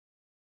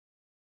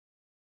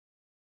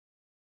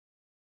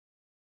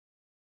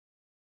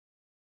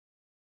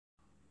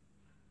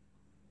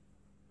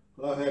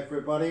Hello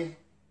everybody,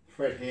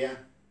 Fred here.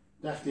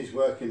 Daphne's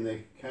working the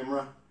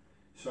camera,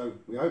 so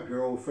we hope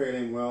you're all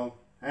feeling well,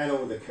 and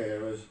all the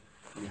carers,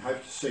 and we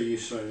hope to see you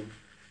soon.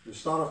 We'll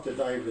start off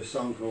today with a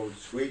song called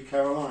Sweet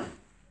Caroline.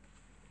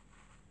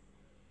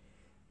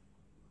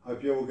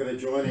 Hope you're all going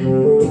to join in.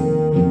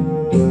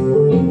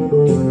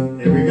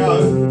 Here we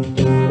go.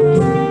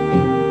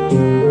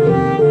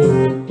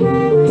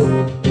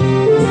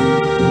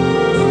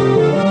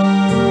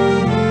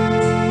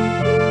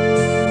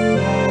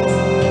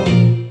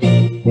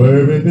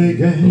 Where it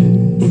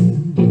began,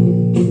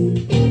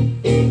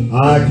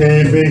 I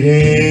can't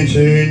begin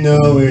to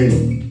know it.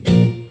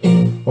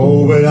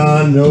 Oh, but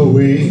I know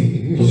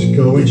it's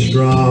going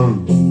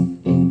strong.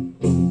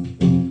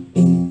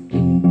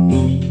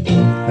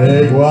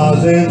 It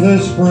was in the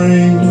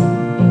spring,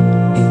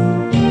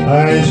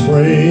 and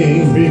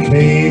spring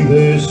became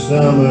the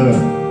summer.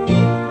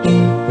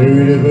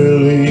 Who'd have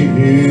believed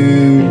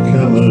you'd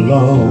come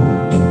along?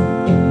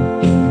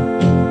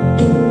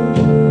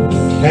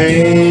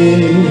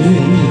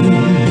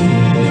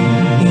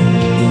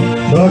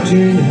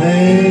 Touching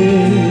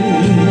hands,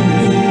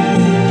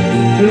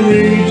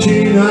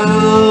 reaching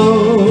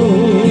out,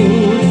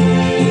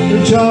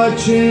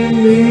 touching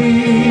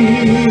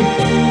me,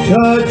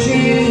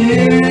 touching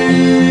you.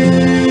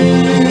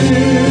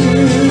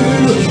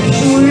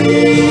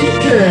 Sweet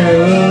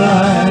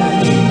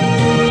Caroline,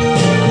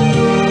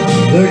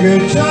 the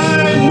good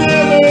time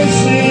never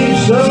seems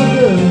so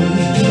good.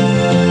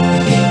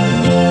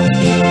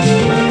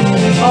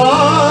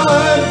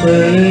 I'm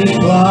pretty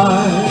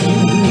inclined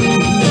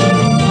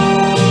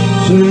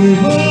to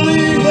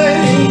believe they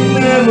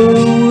never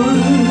would,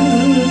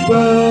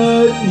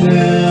 but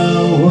now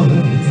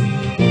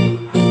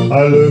I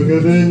look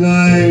at the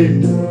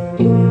night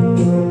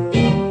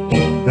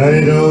and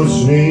it don't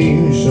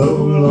seem so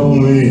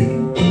lonely.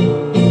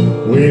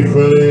 We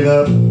fill it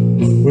up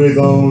with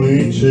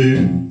only two,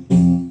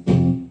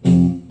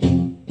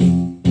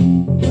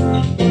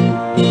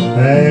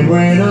 and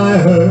when I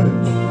hurt,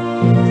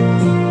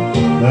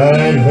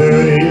 that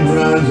hurting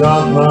runs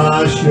off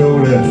my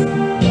shoulder.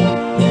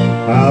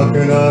 How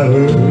can I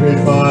hurt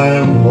if I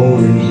am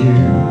holding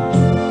you?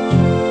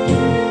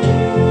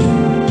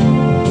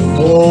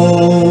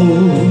 Oh,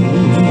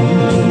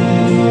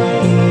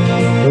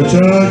 the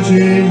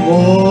touching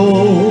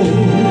warm,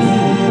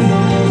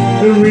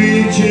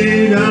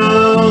 reaching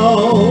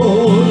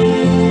out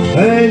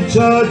and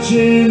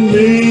touching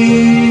me,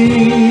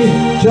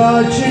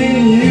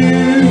 touching you.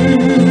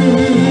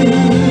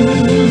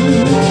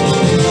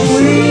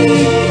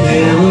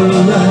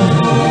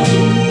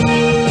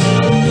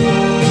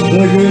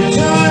 The good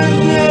time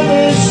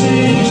never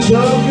seems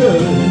so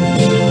good.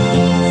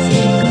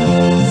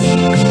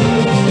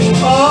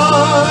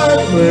 I'm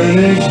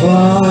pretty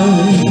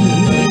inclined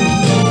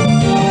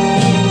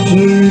to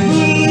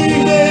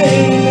believe they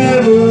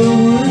never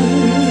would,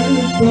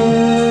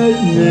 but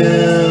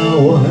now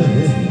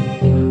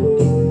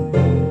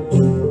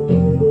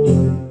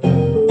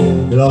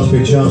the last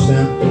big chance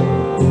now.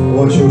 I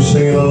want you all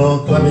singing along,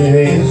 clap your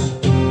hands.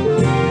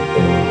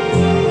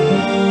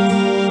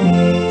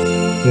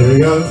 Here we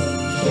go.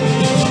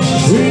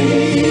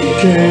 Sweet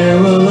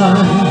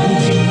Caroline,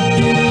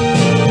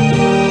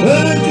 the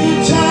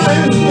good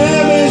times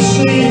never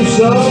seem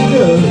so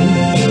good.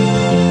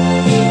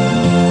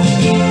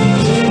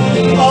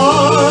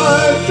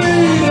 I've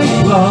been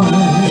inclined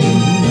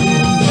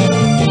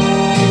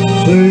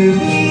to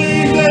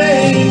believe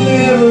they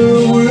never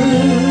would.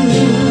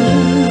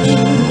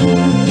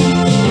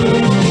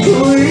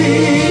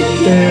 Sweet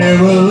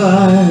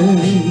Caroline.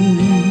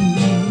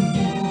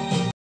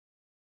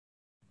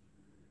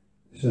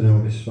 It's an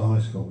Elvis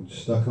song called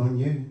Stuck on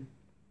You.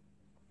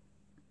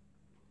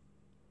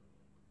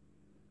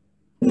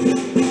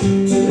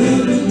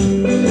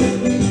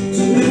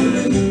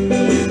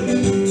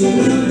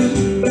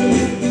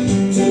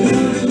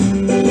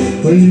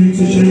 Well, you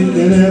can shake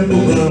an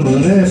apple from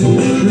an apple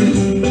tree.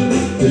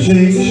 You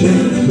shake,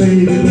 shake,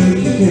 baby, but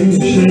you can't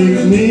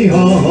shake me,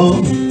 ha-ha.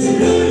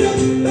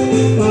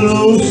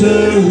 Oh,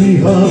 sorry,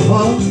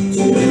 ha-ha.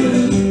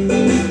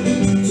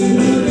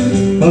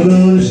 I'm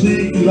gonna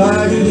sneak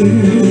like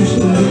you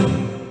stuck,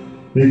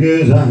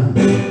 because I'm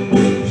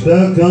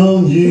stuck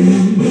on you.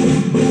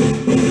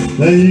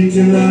 Now you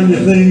can run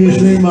your fingers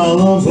through my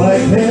long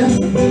black hair,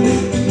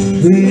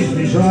 squeeze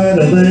me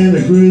tighter than a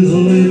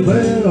grizzly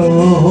bear.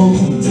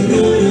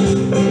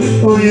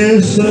 Oh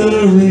yes,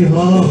 sorry,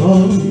 ha-ha.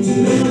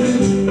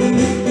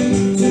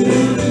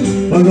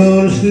 I'm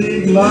gonna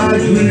stick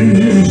like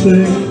glue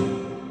stick,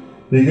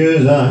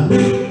 because I'm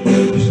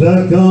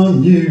stuck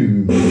on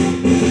you.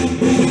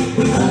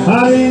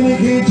 Hide in the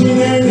kitchen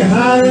and you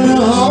hide in the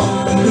hall.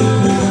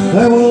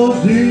 That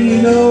won't do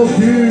you no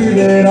good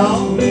at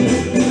all.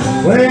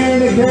 When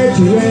they catch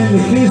you and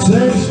the kiss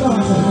and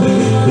stop,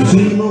 the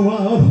team of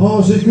wild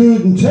horses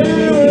couldn't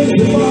tear us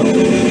apart.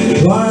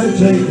 Try to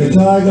take a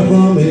tiger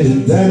from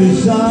his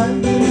daddy's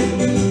side.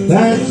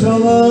 That's how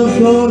love's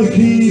gonna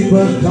keep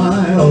us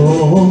tied.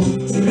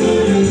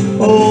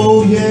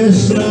 Oh yes,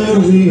 sir,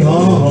 we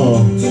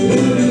are.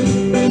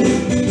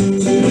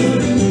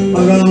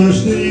 gonna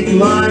stick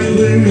like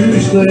glue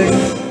stick,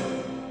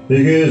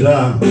 because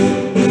I'm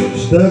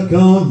stuck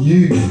on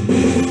you.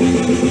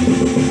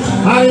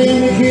 Hide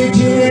in the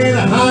kitchen and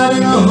I hide in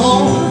the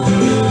hall,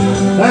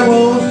 that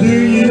won't do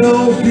you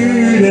no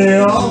good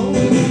at all.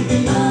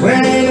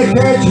 When they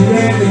catch you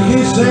and the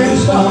kiss and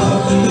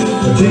start,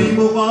 a team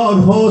of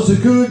wild horses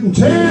couldn't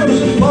tear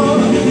us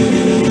apart.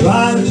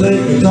 Trying to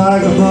take the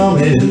tiger from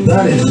his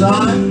daddy's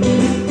side,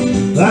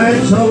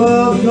 that's how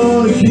love's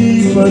gonna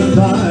keep us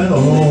tied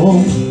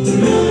on.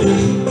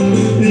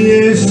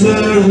 Yes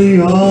sir, we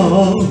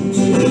are.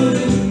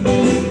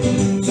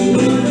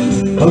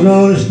 I'm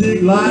gonna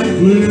stick like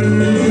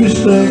glue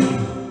stick,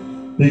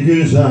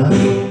 because I'm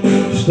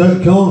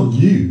stuck on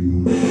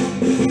you.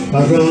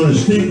 I'm gonna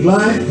stick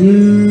like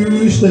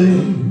glue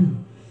stick,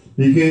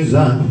 because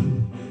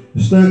I'm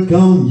stuck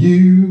on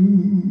you.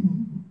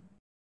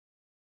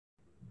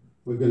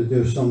 We're going to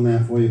do a song now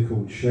for you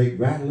called Shake,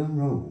 Rattle and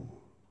Roll.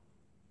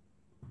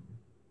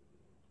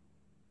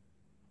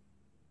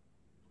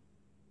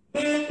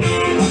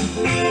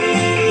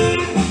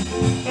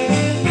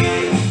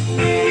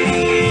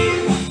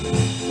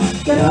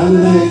 Get out of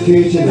that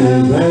kitchen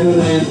and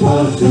rattle and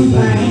pots and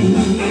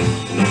pans.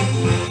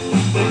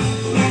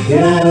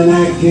 Get out of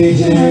that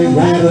kitchen and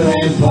rattle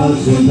and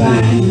pots and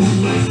pans.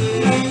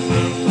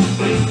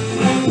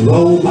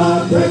 Roll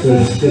my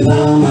breakfast, 'cause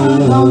I'm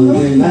a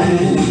hungry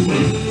man.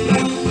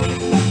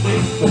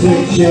 I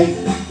said shake,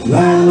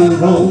 rattle and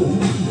roll.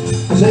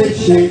 I said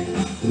shake,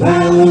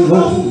 rattle and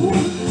roll.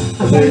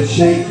 I said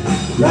shake,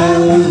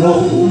 rattle and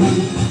roll.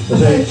 I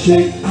said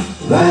shake,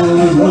 rattle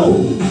and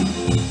roll.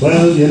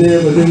 Well, you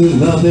never do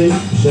nothing,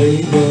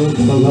 save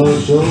your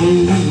love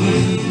soul.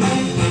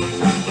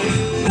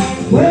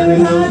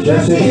 Wearing our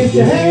dresses,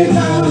 your hair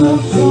done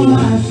up so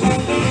nice.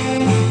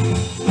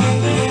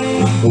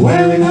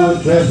 Wearing our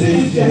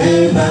dresses, your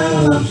hair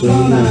done up so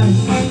nice.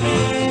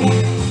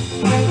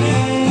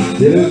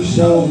 You look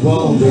so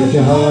warm, but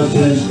your heart's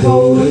as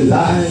cold as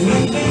ice.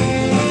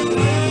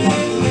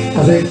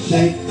 I said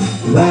shake,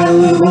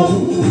 rattle and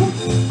roll.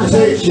 I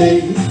said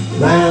shake,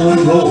 rattle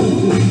and roll.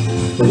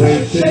 I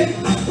said shake,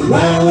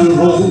 rattle and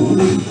roll.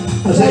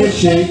 I said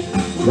shake,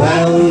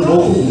 rattle and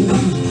roll.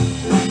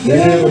 You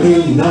never do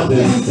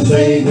nothing to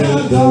save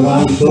your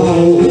doggone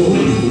soul.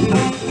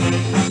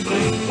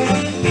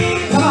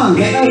 Come on,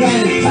 get those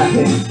hands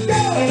clapping.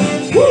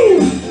 Woo!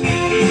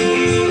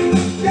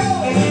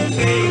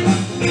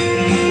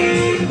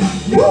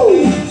 Woo!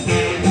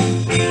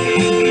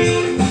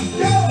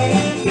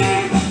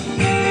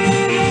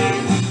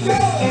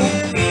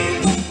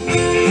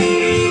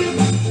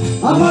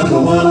 I'm like the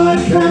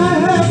one-eyed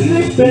cat,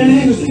 sleeping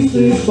in the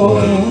sleeping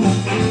spoil.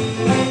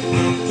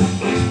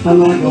 I'm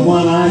like a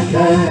one-eyed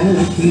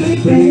cat,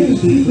 sleeping in the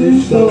sleeping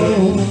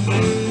store.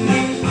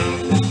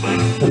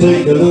 I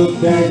take a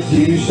look at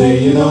you,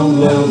 say you don't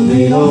love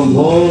me no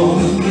more.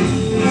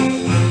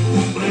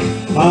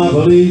 I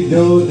believe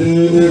you're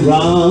doing me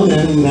wrong,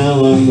 and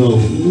now I know.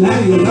 Now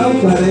you know,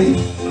 buddy.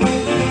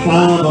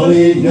 I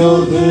believe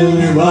you're doing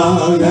me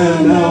wrong,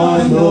 and now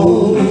I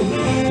know.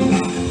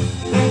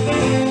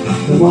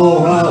 The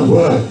more I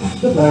work,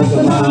 the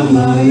faster my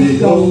money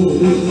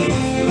goes.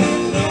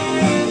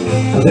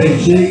 I say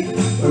shake,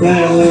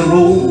 rattle and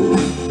roll.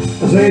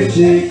 I say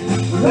shake,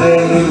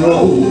 rattle and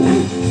roll.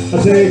 I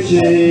say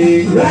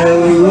shake,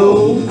 rattle and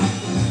roll.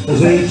 I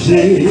say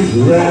shake,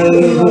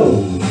 rattle and roll.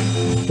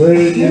 Well,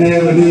 you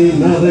never do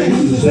nothing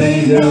to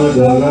save your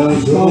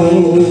doggone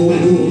soul.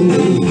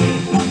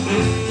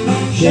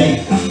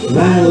 Shake,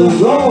 rattle and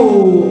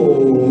roll.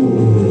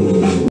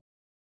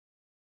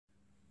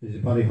 There's a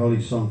Buddy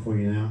Holly song for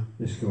you now.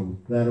 It's called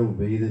That'll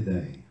Be the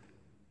Day.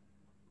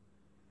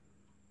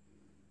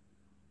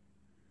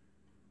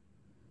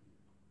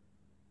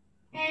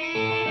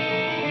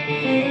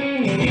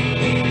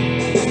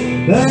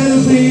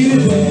 That'll be the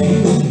day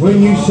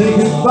when you say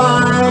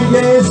goodbye.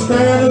 Yes,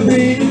 that'll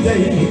be the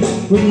day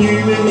when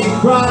you make me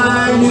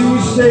cry. You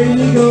say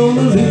you're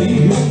gonna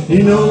leave,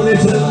 you know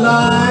it's a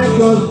lie.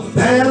 'Cause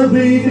that'll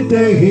be the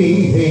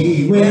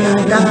day when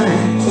I die.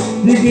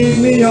 You give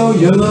me all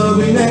your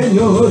loving and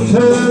your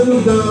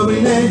turtle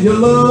doving and your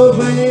love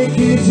and your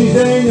kisses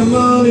and your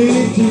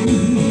money too.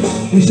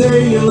 You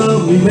say you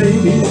love me,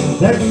 baby,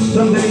 that's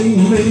someday,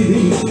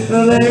 maybe,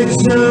 that's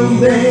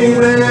someday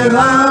when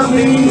I'll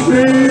be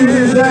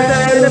through.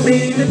 That'll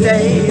be the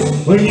day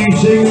when you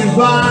say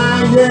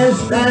goodbye. Yes,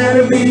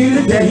 that'll be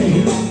the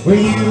day when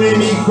you make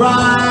me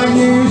cry.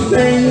 You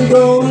say you're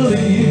gonna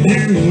leave,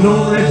 you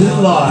know that's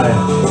a lie.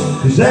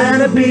 'Cause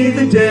that'll be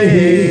the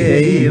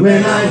day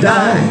when I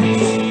die.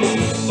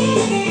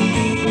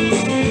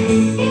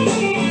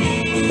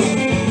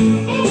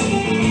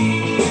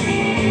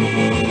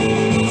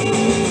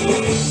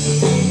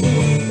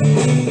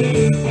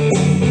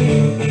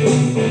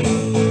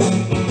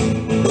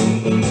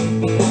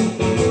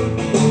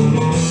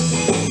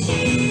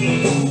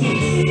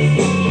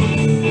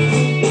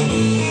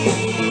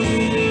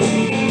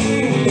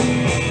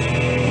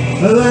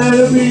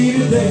 That'll be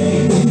the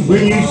day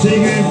when you say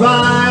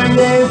goodbye.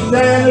 Yes,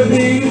 that'll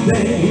be the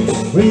day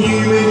when you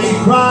make me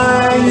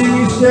cry.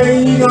 You say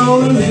you're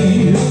gonna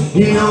leave.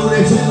 You know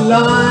this is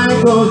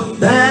life, but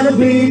that'll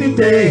be the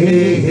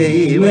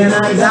day when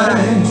I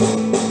die.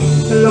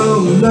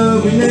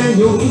 Loving and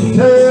your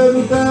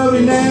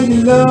loving and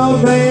your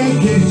love and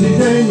kisses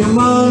and your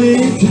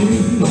money too.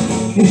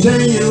 You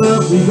say you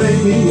love me,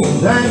 baby.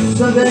 That's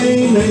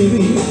someday,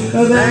 maybe.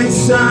 That's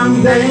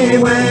someday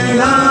when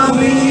I'll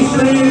be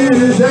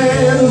through.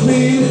 That'll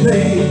be the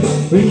day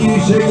when you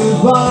say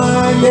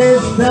goodbye.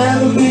 Yes,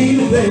 that'll be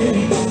the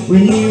day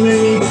when you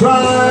make me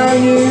cry.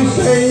 You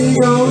say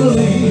you're gonna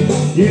leave.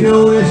 You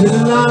know this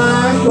is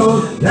life,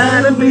 but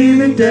that'll be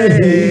the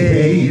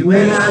day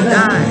when I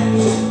die.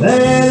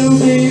 That'll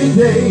be the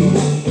day.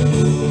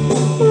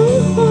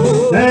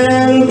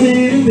 That'll be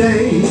the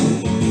day.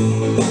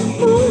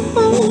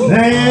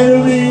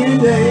 That'll be the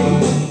day.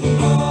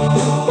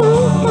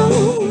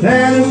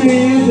 That'll be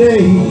the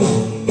day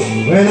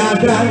when I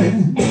die.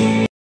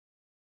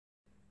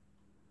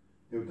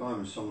 Neil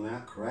Diamond song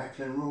now,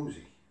 Crackling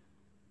Rosie.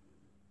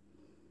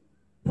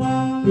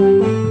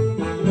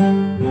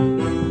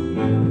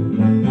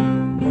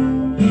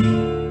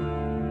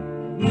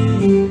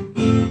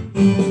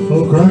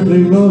 Oh,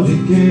 Crackling Rosie,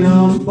 get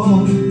on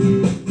board.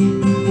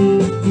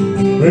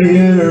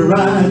 Bringing her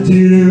right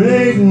till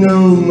there ain't no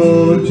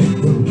more to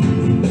go.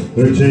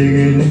 They're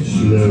taking it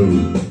slow.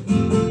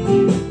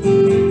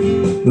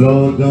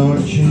 Lord,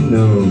 don't you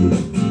know?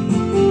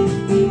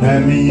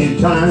 Having your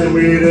time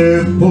with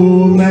a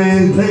poor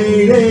man's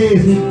lady,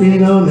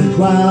 sleeping on the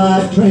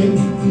twilight train.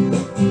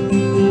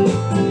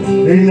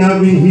 And I'll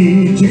be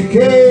here to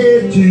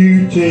care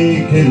to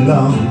take it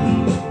long,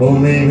 or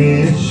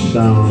maybe a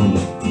song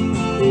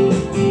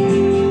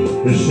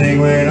to sing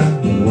when I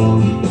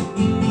want.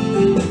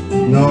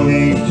 No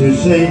need to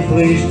say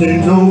please to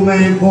no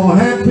man for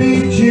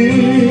happy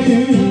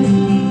tune.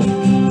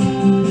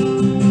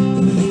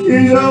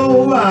 You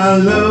know I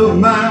love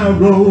my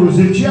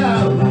Rosie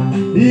child.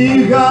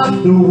 You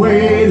got the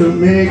way to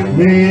make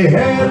me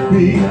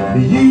happy.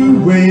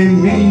 You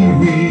and me,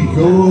 we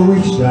go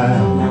in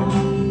style.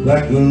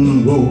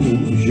 Crackling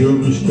Rose,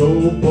 you're a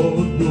store-bought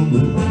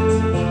woman.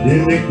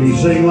 You make me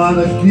sing like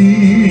a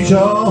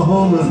guitar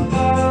humming.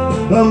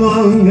 Come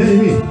on,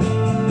 baby,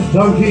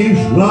 time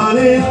keeps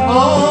running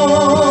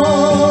on.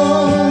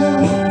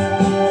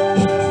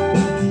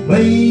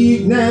 Play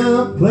it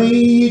now, play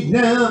it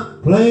now,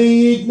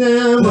 play it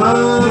now, my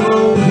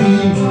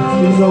Rosie.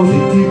 You know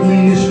they give me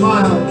a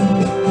smile.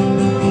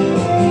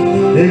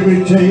 If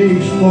it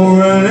takes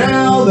for an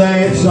hour,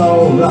 that's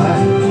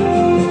alright.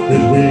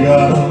 'Cause we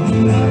got all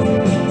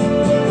night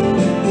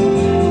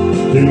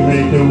to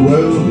make the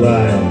world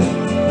right.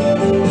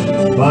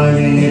 Find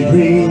me a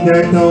dream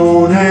that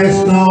don't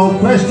ask no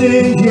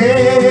questions,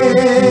 yeah.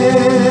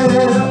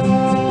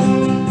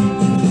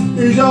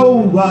 'Cause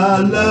oh, I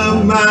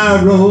love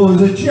my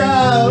Rosie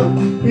child.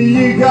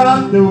 You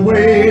got the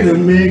way to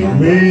make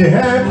me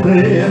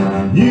happy.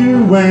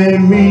 You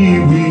and me,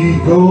 we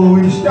go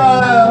in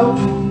style.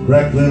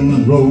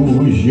 Crackling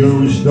Rose,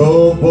 you're a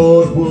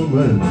store-bought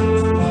woman.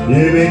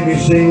 You make me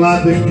sing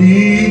like the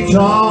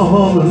guitar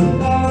humming.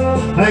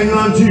 Hang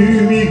on to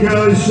me,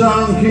 girl, the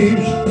song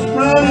keeps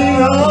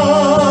running on.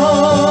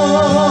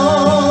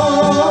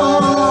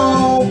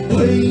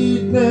 Play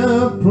it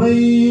now,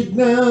 play it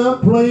now,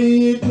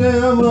 play it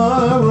now,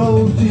 my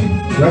Rosie.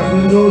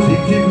 Crackling Rosie,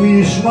 give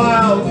me a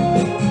smile.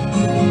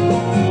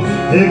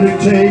 If it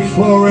takes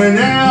for an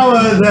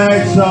hour,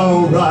 that's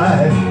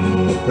alright.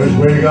 'Cause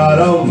we got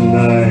all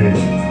night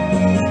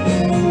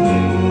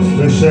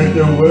to set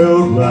the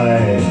world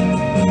right.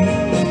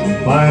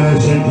 Find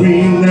us a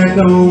dream that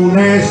don't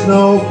ask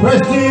no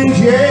questions,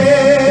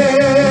 yeah.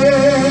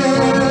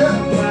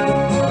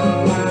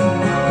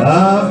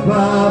 Ba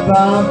ba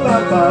ba ba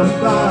ba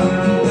ba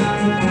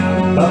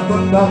ba ba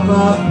ba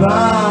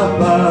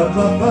ba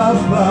ba ba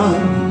ba.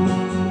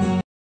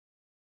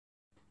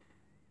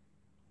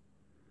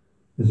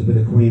 There's a bit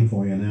of Queen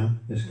for you now.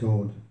 It's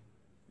called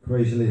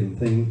Crazy Little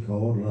Thing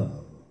Called Love.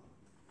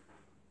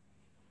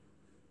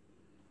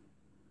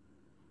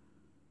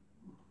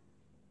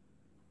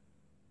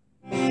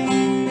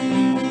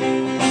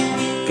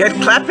 Get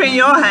clapping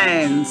your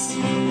hands.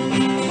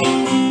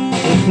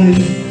 This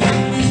thing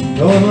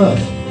called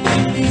love.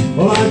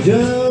 Well, I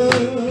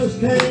just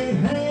can't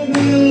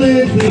handle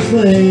it, this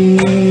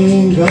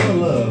thing called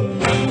love.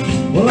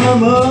 Well, I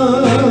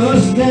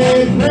must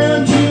get down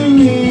to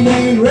it,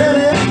 ain't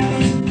ready.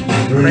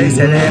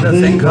 Crazy little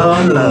thing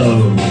called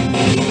love.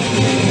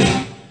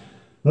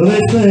 Well,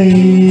 this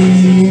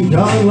thing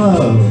called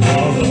love.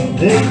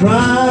 It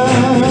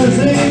cries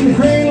in the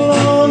cradle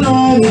all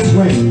night, it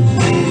swings.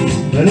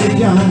 But it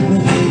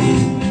jives,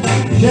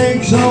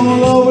 shakes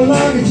all over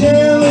like a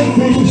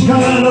jellyfish,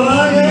 kind of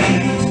like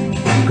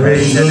a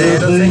crazy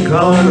little thing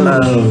called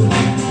love.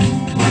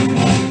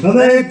 Well,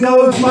 there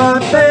goes my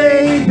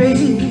baby.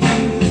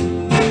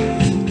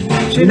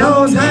 She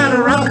knows how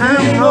to rock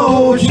and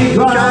roll. She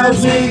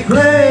drives me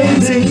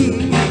crazy.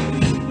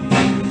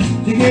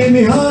 She gave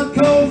me hot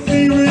cold feet.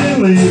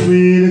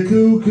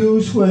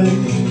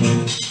 swing.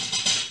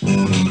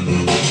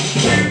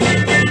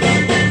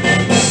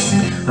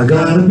 I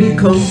gotta be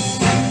cool,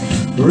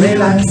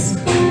 relax,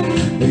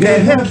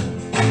 get hip,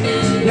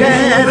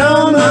 get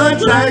on the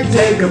track,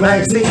 take a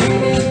backseat,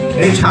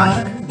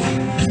 hitchhike,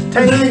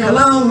 take a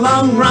long,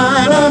 long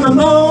ride on a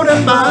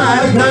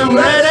motorbike. I'm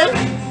ready.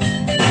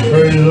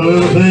 Crazy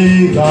little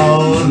thing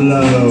called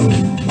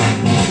love.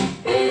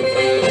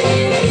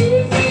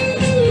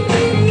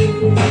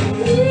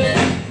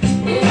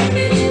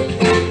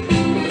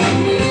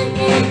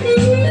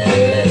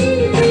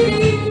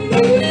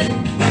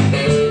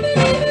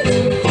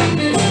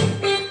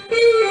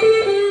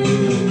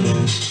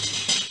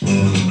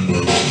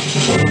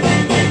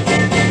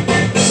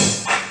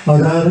 I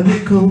gotta be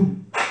cool,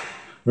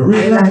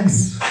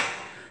 relax,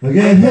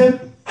 get hip,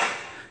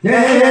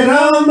 get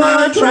on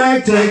my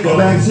track, take a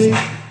backseat,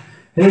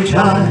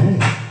 hitchhike,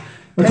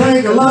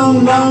 take a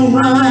long, long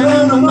ride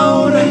on a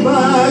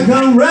motorbike.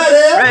 I'm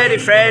ready. Ready,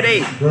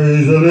 Freddy.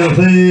 Crazy little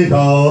thing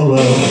called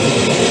love.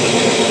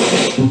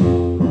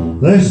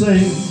 They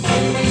sing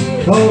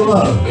called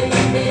love.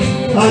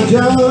 I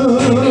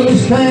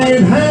just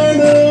can't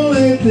handle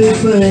it,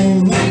 this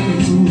thing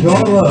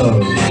called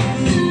love.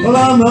 Well,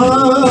 I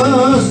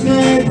must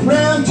get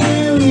round to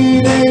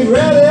it, ain't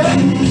ready.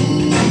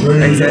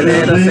 Crazy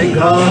little thing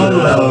called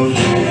love.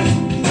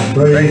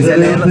 Crazy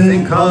little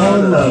thing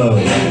called love.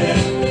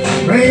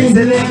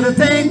 Crazy little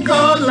thing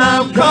called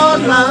love,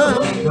 called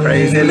love.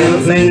 Crazy little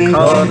thing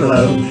called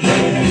love.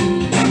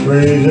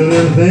 Crazy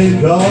little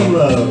thing called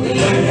love.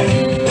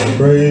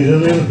 Crazy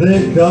little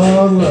thing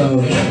called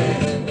love.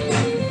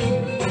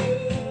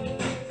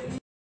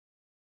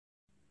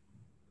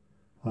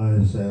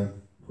 There's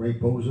Great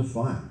Balls of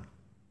Fire,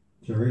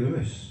 Jerry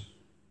Lewis.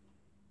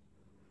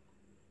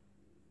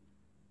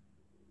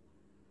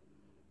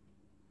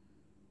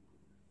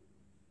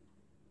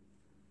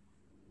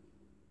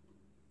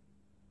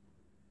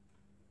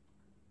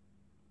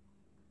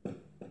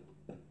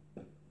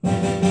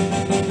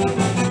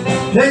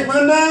 Take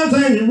my nerves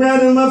and you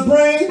rattle my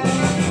brain.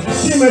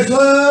 Too much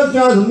love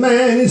drives a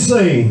man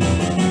insane.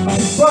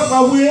 Fuck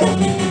my will,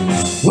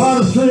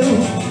 what a thrill.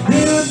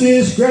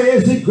 Goodness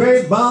gracious,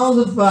 great balls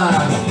of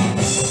fire.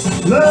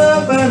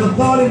 Love and I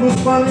thought it was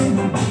funny.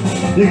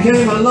 You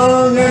came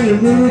along and you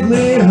moved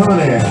me,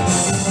 honey.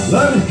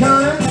 Love is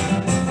kind,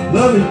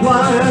 love is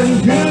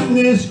blind.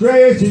 Goodness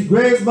gracious,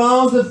 great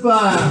balls of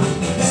fire.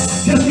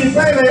 Kiss me,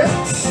 baby.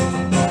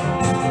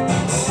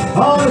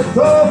 All the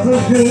thoughts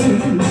are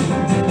good.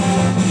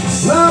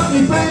 Love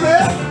me, baby.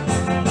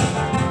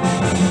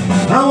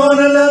 I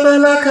wanna love her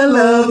like I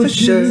love her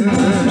should.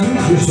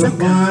 You're so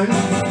fine,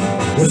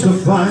 you're so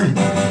fine.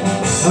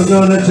 I'm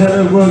gonna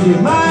tell the world you're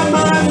mine,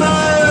 mine,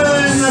 mine.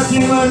 I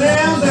keep my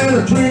nails and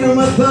I treat on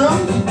my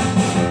thumbs.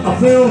 I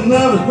feel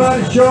nervous, but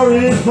it sure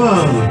is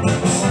fun.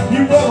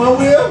 You broke my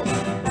will,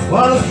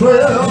 what a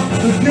thrill.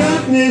 The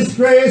goodness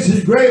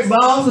gracious, great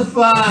balls of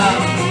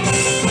fire.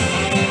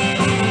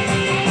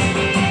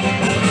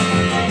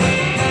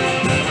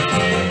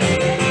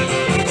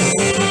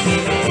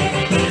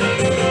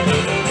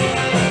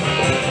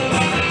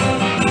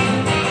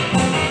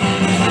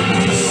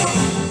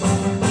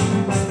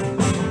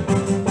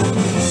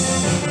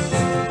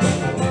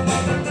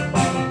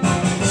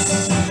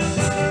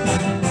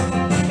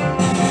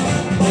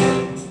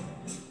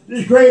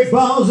 These great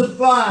balls of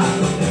fire,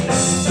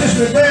 kiss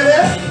me, baby.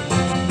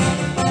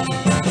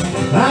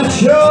 I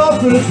sure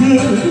feel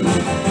good.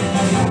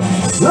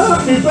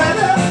 Love me,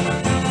 baby.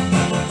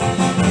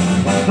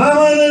 I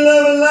wanna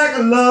love it like I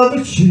love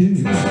it, you.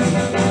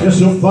 You're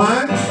so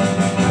fine,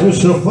 you're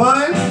so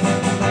fine.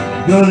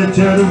 Gonna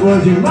tell the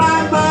world you're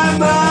mine, mine,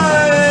 mine.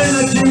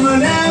 I chew my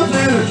nails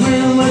and I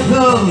twiddle my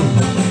thumbs.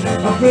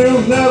 I feel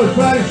nervous,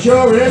 but it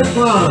sure is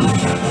fun.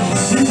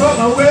 You broke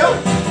my will,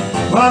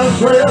 what a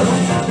thrill.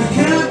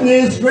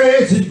 Goodness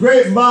gracious,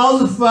 great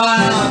balls of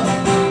fire.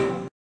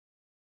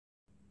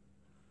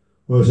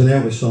 Well, it's an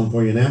Elvis song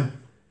for you now.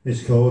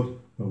 It's called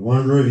The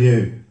Wonder of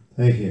You.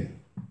 Thank you.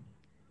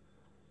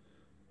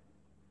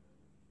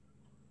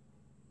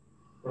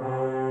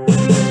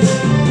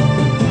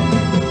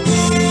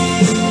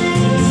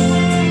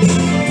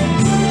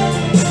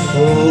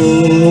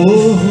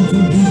 Oh,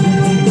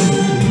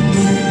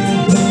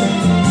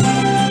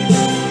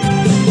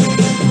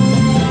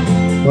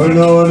 but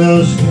no one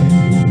else can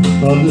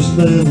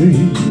understand me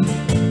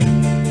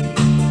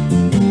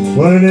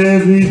when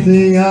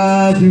everything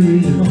I do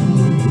is wrong.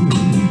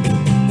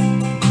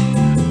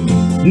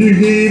 You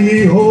gave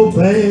me hope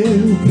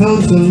and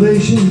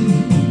consolation.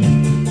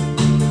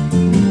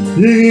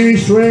 You gave me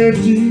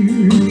strength to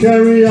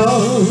carry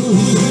on,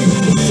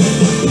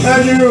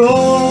 and you're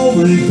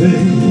always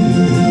there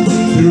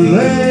to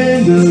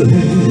lend a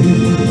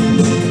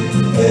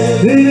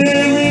hand in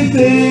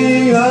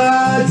everything I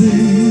do.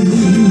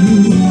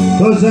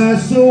 'Cause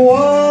that's the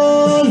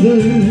wonder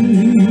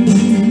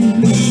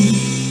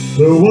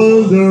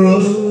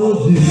of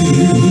you.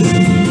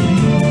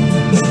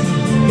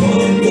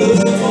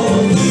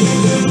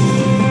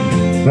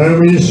 And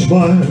when you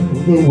smile,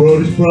 the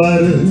world is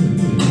brighter.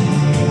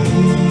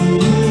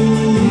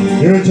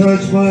 You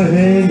touch my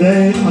hand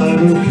and I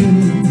will kill.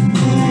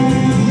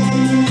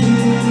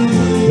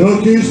 Your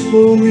kiss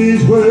for me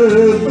is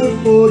worth a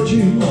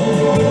fortune.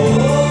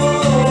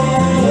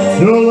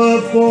 Your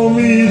love for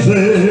me is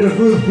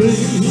everything.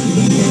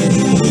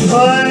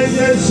 I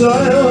guess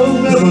I'll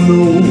never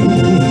know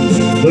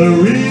the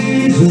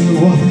reason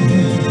why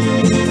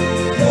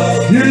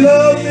you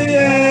love me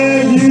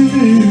and you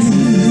do,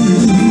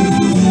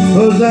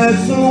 'cause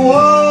that's the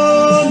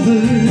wonder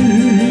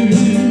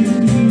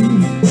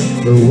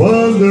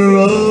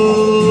of you.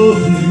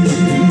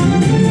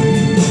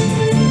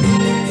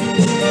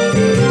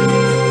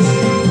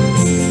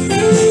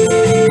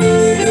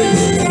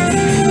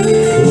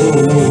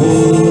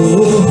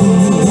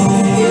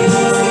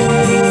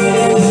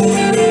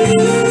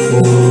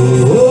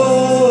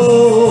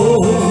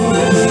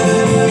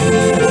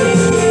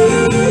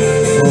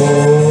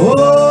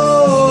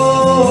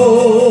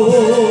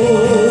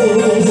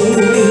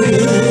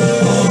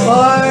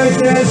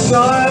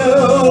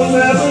 I'll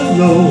never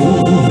know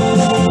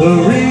the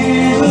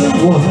reason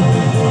why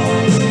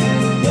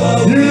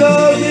you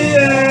love me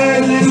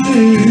and you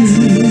do,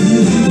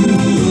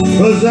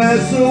 'cause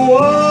that's the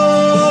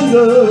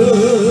wonder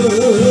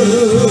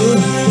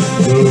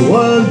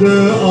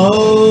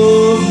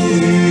of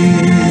you.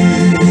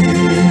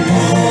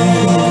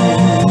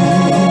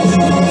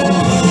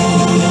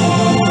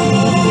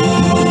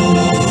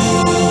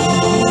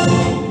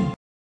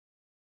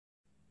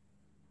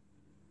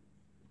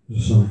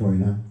 There's a song for you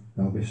now.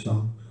 That'll be a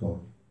song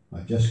called I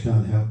Just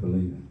Can't Help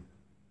Believing.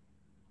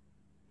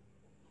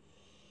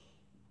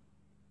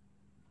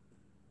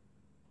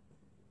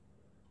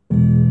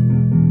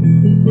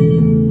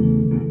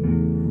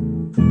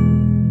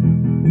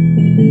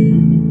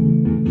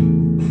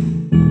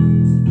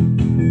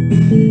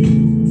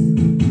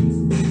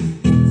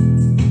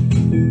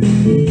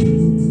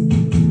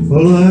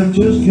 Well, I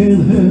just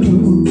can't help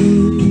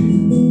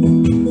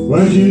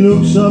when she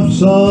looks up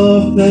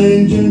soft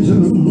and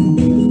gentle,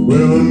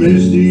 with a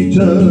misty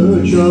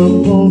touch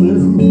of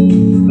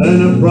morning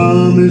and a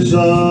promise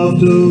of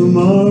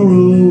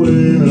tomorrow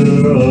in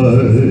her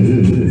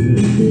eyes.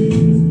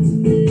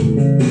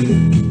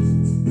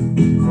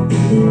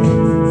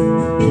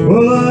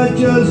 Well, I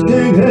just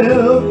can't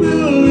help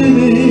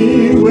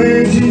believing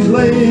when she's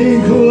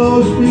laying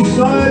close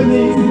beside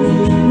me,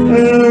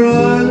 and her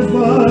eyes are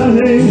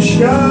burning,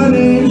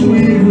 shining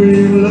sweet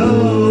with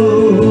love.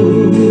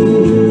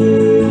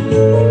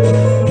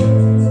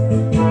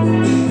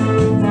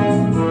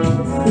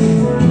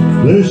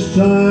 This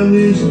time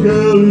this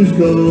girl is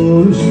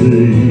gonna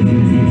stay.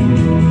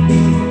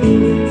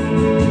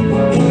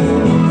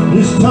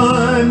 This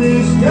time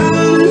this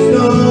girl is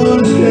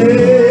gonna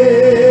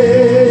stay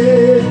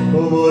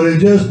for more than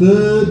just a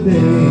day.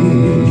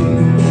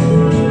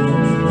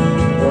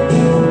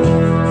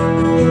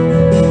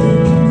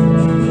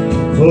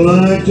 Well,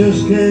 I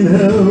just can't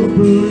help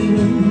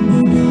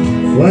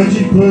believing when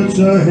she puts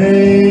her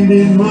hand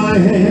in my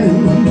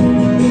hand,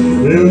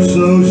 feels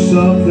so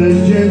soft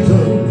and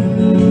gentle,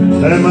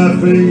 and my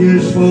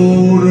fingers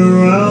fold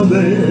around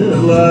it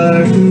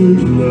like a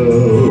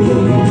glove.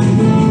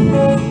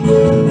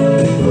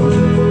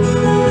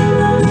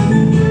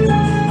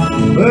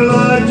 Well,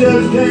 I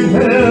just can't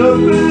help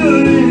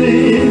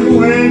believing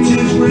when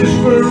she's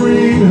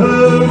whispering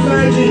her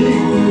magic,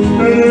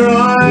 and her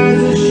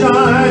eyes are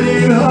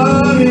shining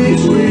honey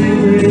sweet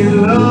with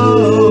love.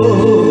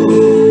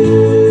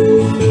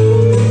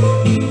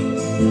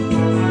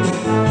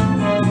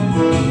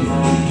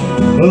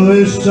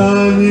 This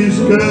time this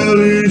girl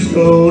is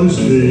gonna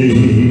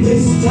stay.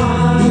 This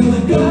time the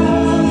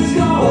girl is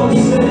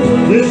gonna stay.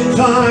 This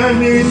time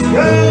this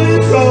girl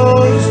is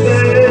gonna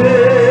stay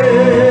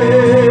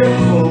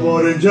for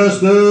more than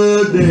just a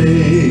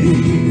day.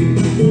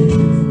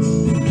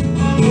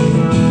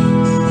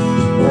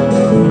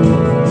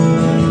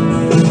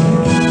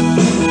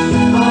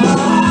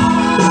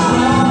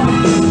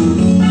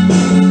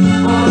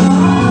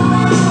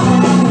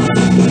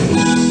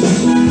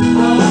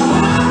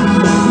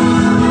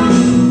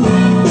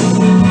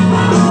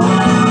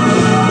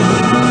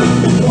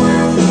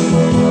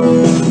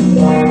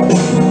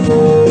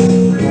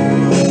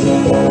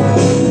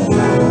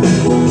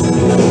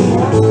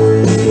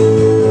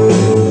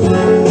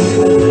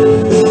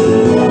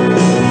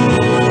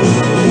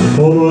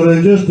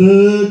 Just a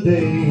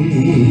day.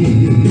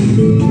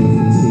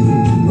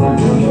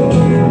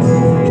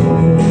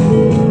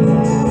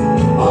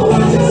 Oh, I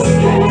just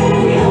can't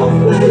help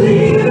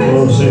believing.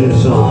 Oh, sing the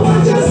song. Oh, I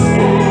just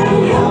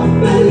can't help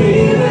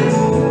believing.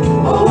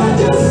 Oh, I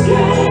just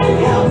can't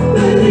help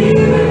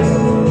believing.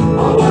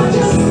 Oh, I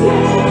just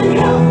can't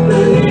help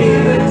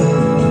believing.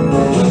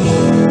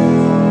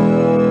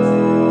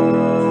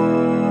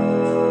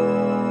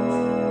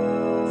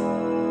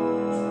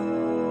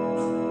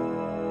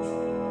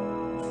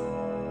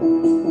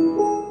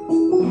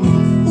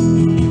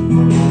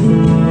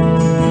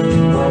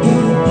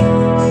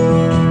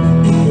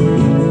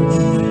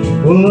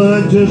 Well, I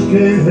just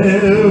can't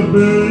help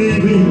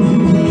believing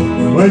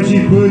when she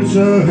puts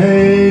her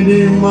hand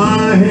in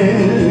my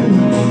hand,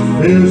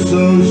 feels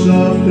so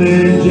soft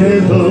and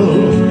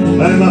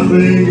gentle, and my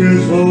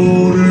fingers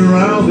fold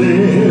around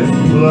it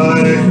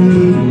like a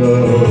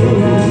glove.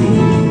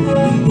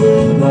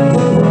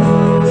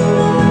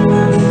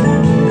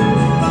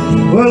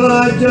 Well,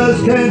 I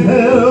just can't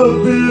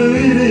help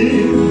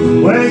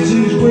believing when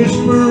she's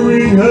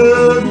whispering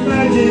her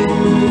magic,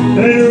 and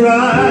her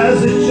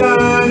eyes are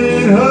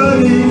shining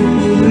honey,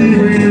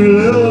 leaving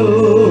love.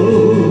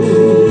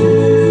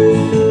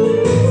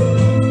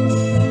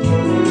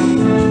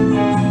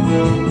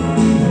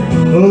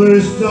 Oh,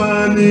 this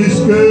time this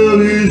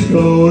girl is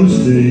gonna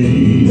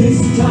stay.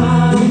 This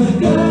time the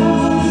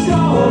girl's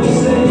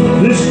gonna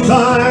stay. This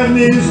time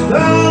this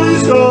girl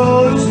is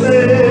gonna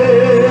stay.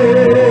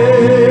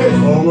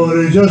 Oh, but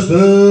it's just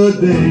a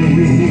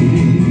day.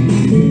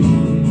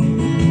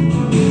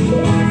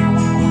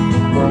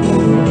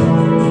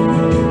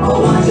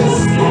 Oh, I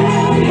just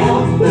can't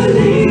help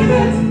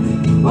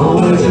believing. Oh, I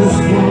just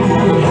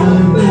can't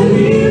help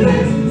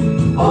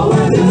believing. Oh, I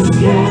just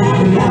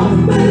can't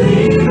help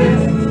believing.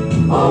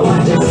 Oh, I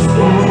just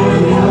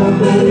can't help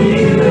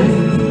believing.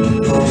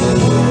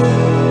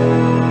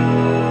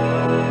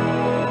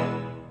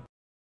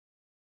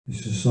 This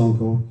is a song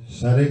called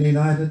Saturday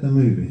Night at the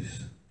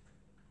Movies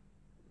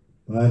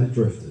by the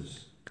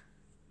Drifters.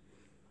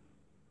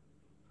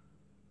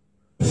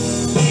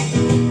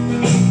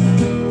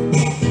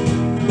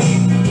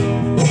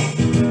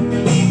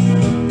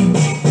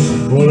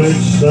 Well,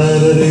 it's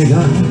Saturday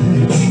night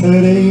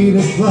at 8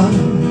 o'clock.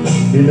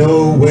 You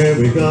know where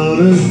we're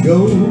gonna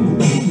go.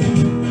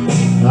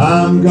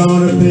 I'm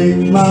gonna pick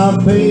my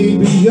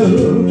baby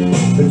up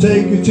and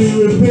take her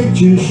to a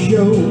picture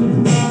show.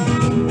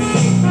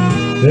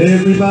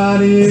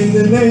 Everybody in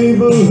the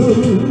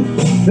neighborhood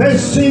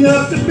dressing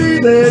up to be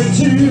there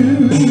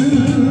too,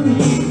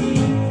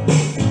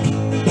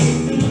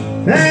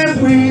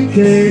 and we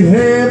can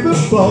have a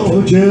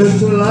ball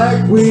just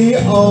like we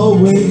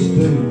always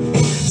do.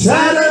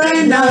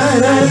 Saturday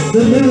night at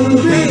the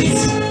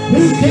movies,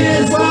 who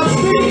cares what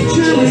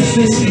picture we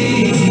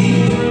see?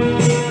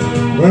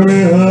 When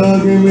we're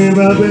hugging with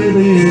our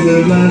baby in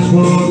the glass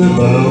on the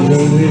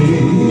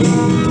balcony.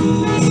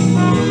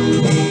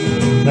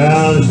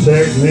 Now there's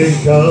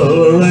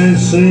Technicolor and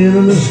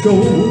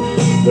CinemaScope,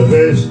 the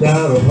best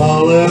out of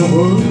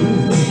Hollywood.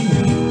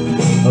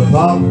 A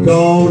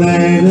popcorn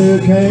and a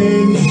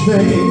candy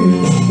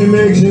stand, it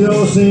makes it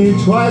all seem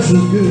twice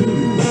as good.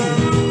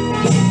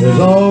 There's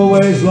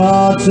always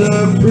lots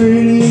of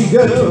pretty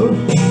girls,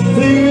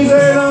 things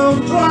they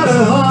don't try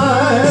to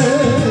hide.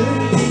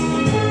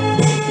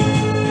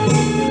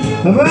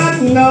 But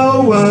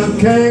no one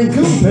can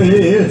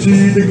compare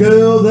to the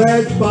girl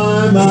that's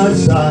by my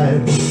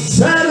side.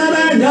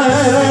 Saturday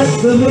night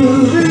at the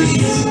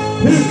movies,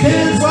 who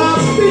cares what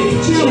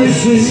picture we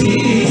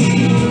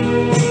see?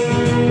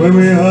 When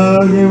we're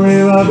hugging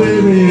with our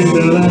baby in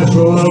the last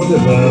row of the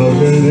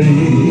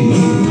balcony.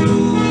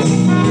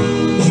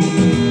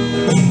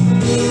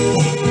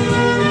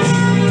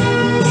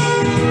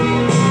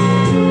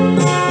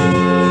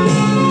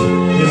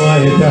 You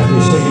might hear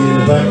Daphne singing in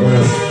the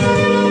background.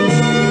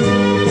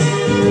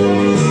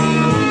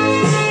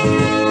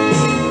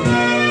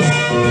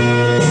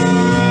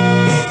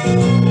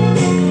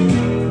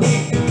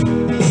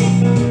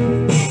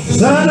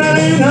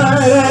 Saturday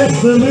night at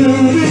the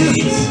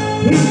movies,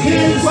 who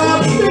cares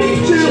what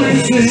picture we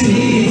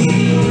see?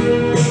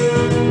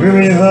 When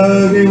we're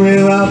hugging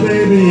with our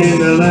baby in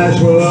the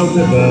last row of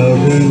the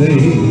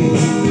balcony.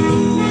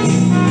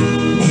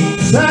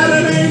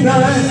 Saturday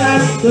night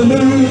at the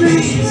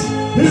movies,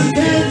 who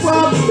cares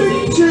what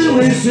picture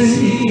we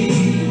see?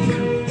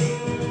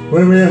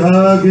 When we're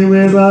hugging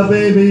with our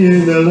baby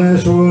in the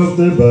last row of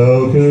the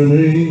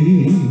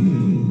balcony.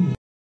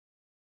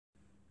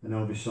 An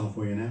Elvis song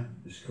for you now.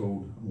 It's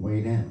called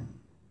Way Down.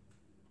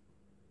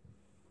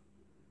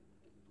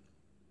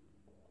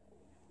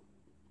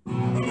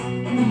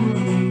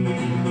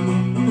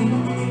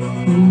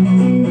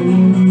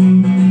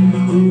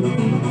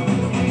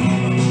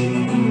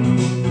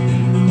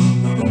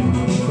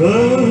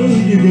 Oh,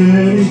 you're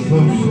getting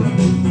closer.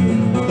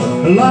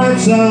 The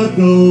lights are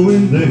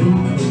going dim.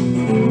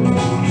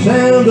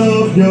 Sound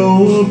of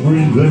your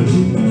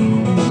breathing.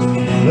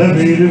 Let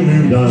me to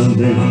move down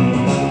dim.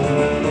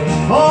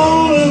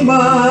 All of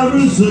my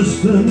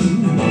resistance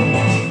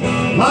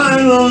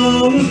lying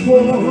on the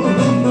floor,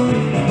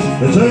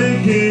 they're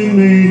taking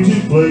me to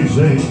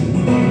places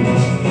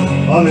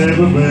I've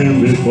never been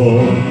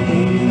before.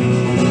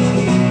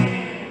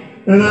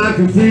 And I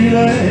can feel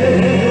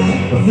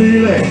it, I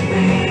feel it,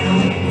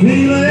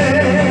 feel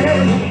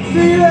it,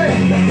 feel it.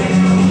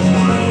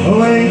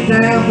 Way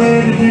down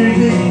where the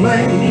music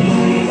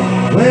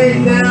plays, way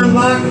down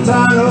like a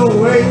tidal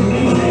wave.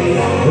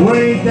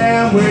 Way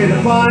down where the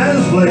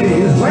fires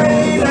blaze,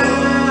 way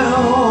down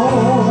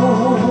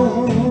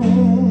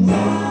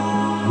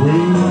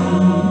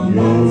where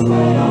you're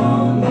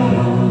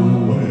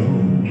well.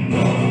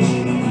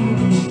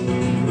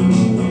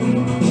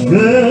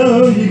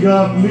 Girl, you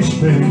got me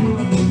spinning,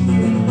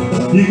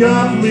 you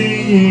got me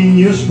in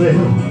your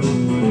spell.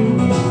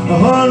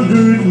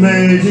 100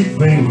 magic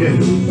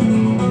fingers,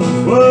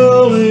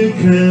 whirling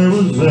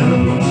carousel,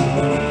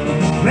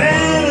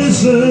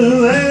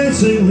 medicine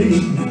that's in me,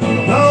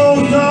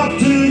 no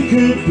doctor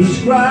could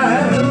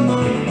prescribe.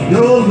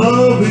 Your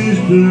love is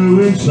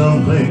doing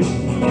something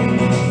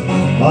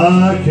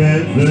I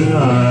can't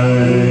deny,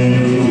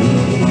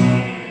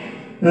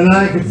 and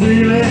I can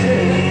feel it,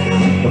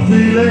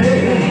 feel it,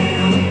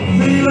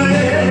 feel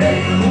it,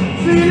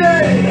 feel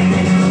it.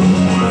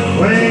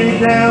 Way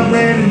down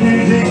where the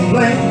music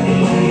plays,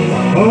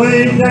 way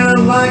down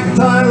like a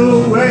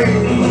tidal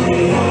wave,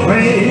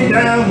 way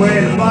down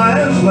where the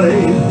fire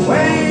blaze,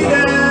 way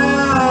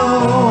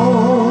down,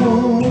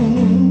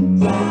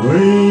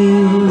 way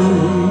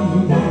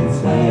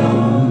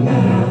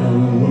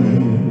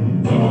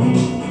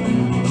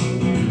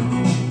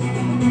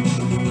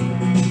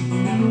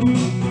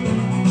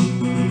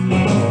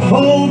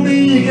hold me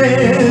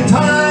again,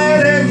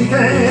 tight as you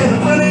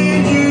can. I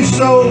need you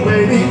so,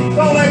 baby,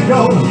 don't let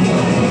go.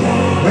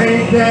 Way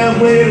down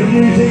where the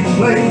music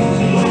plays,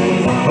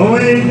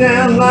 way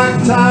down like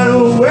a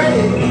tidal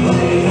wave,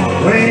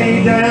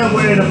 way down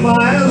where the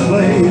fire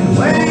blaze,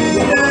 way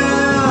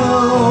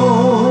down,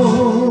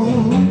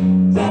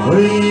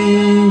 way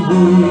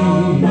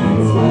down.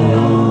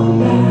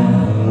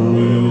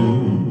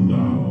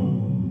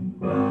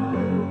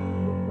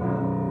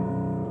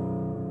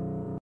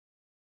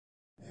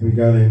 Here we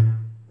go then,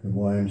 the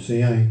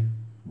YMCA. I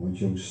want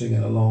you all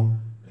singing along,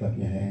 clap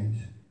your hands.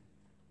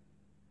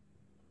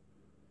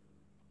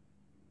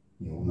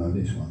 You all know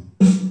this one.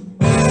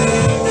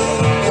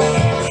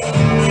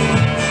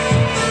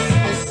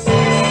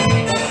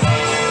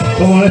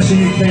 Come on, let's see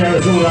you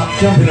carers all up,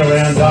 jumping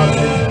around,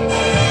 dancing.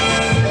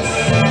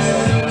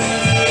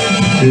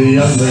 The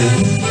young man,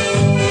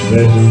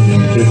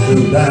 bedroom to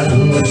cool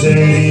down. I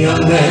say,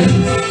 young man,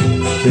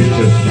 it's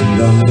just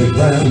feet on the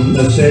ground. I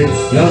say,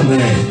 young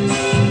man,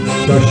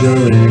 'cause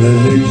you're in a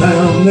new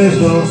town, there's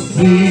no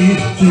need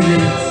to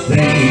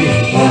be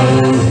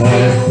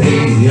unhappy,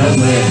 young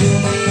man.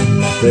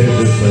 There's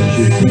a place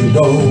you can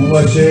go, I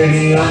say,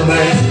 young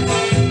man.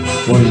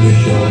 When you're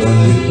short on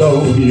your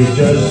dough, you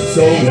just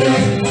go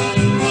there,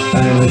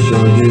 and I'm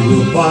sure you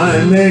will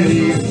find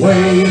many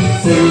ways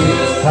to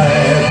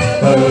have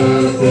a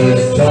good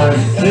time.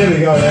 Here we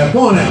go now,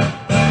 come on now.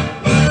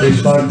 It's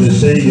fun to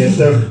see you at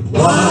the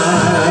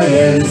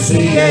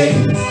YMCA.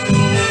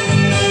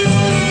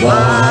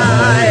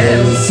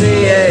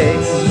 YMCA.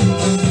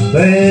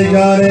 They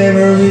got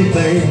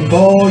everything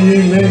for you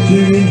meant to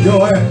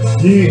enjoy.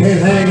 You can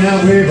hang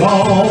out with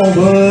all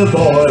the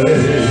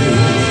boys.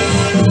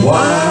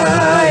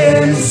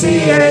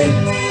 YMCA.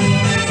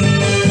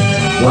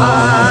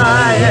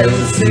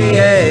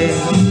 YMCA.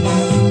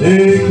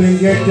 You can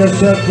get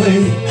yourself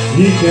clean.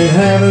 You can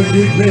have a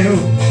good meal.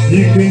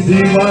 You can do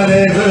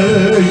whatever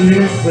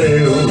you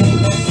feel.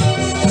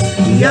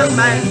 Young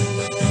man.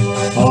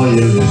 Are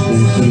you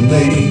listening to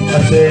me? I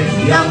said,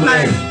 Young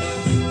man.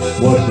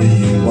 what do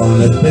you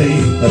wanna be?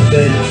 I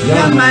said,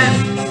 Young man.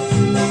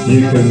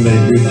 You can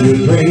make it your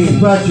dream,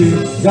 but you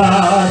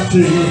got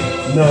to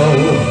know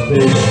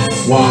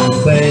this one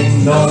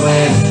thing. No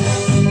man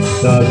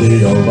does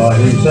it all by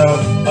himself.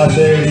 I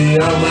said,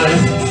 young man,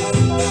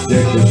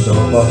 get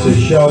yourself off the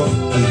shelf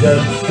and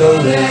just go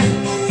there,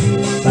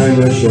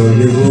 and I'm sure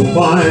you will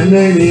find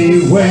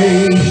many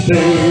ways to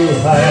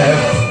have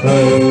a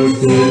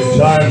good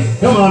time.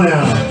 Come on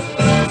now.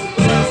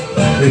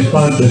 It's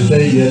fun to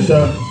see you at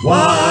the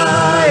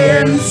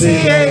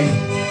YMCA.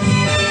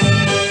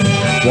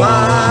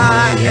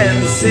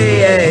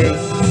 YMCA.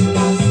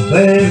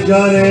 They've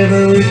got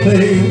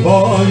everything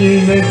for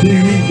you meant to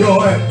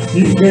enjoy.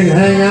 You can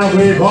hang out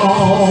with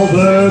all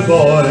the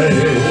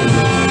boys.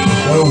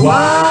 The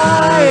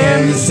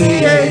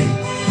YMCA.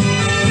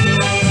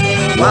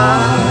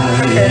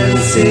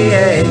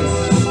 YMCA.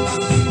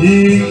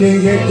 You can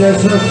get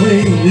yourself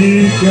clean.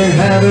 You can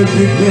have a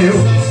good meal.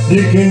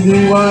 You can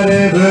do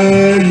whatever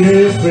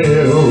you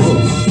feel.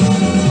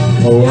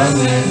 Oh, young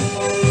man,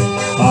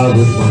 I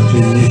was once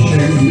in your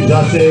shoes. I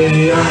said,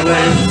 young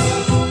man,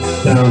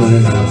 down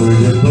and out with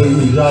the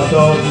blues. I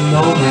thought,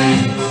 no man,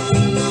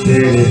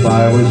 shit, if I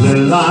was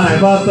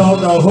alive, I thought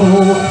the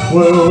whole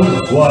world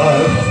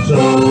was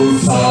so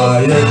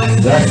tired.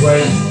 That's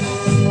when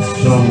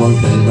someone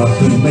came up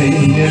to me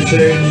and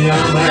said,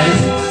 young man,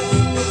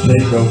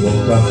 take a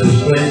walk up the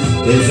street.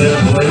 There's a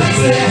place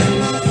there.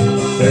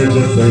 There's a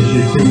place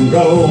you can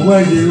go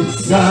where you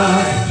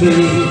got to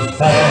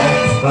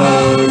have a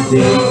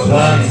good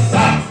time.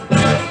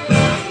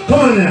 Come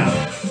on now.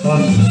 On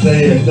to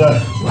stay at the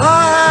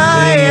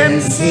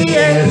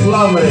YMCA. It's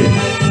lovely.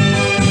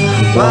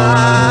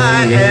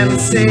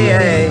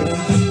 YMCA.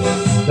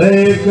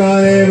 They've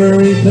got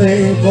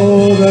everything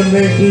for the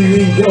men to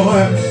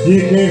enjoy. You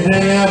can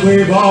hang out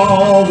with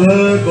all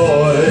the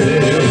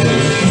boys.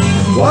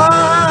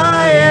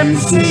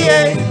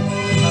 YMCA.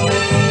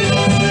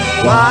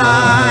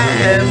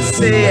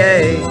 YMCA.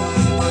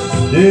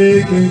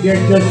 You can get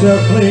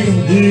yourself clean.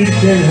 You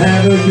can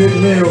have a good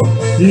meal.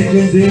 You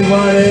can do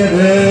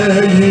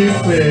whatever you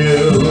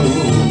feel.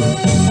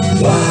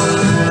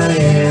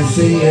 YMCA.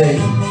 YMCA,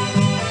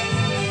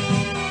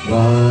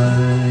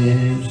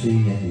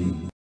 YMCA.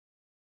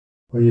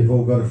 Well, you've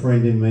all got a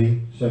friend in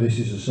me, so this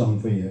is a song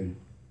for you.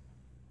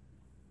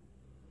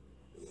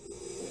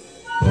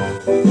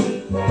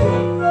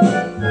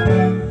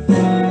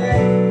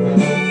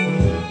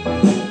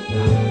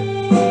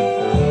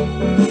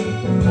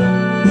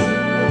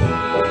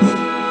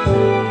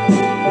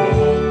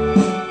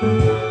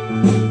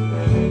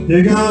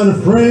 You got a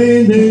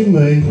friend in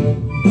me.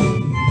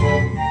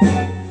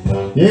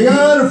 You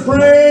got a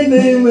friend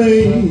in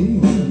me.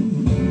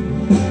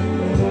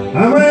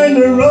 And when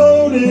the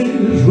road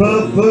is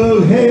rough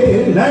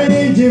ahead,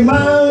 80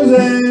 miles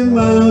and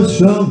miles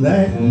from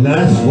that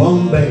nice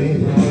warm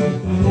bed,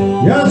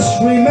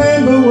 just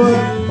remember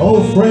what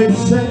old friends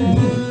said.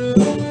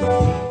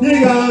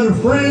 You got a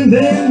friend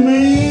in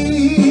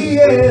me,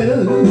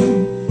 yeah.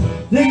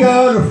 You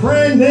got a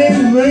friend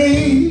in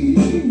me.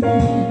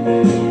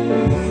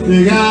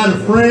 You got a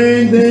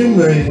friend in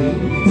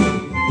me.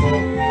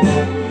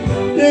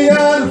 You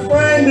got a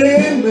friend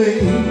in me.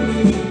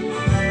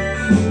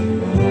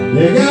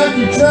 You got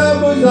your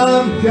troubles,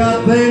 I've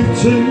got them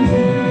too.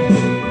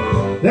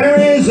 There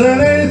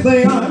isn't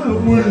anything I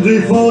wouldn't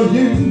do for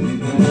you.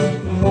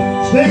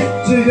 Stick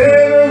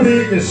together, we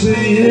can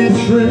see it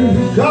through.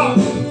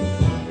 'Cause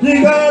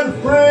you got a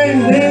friend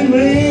in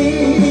me,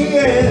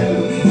 yeah.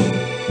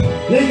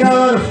 You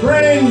got a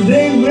friend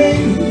in me.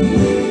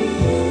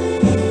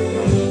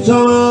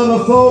 Some of my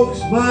folks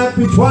might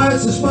be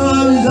twice as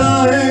smart as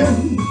I am,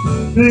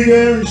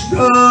 bigger and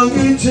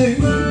stronger too.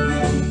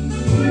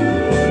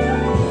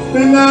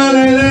 But none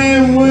of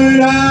them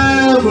would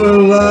ever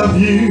love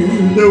you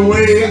the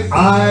way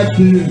I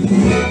do,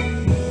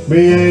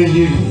 me and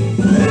you.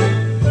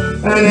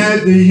 And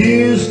as the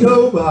years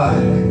go by,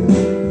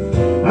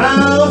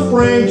 our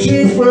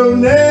friendship will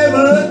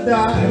never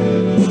die.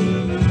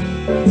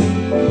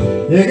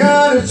 You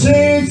gotta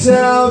change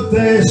our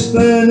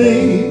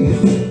destiny.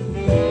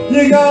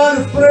 You got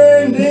a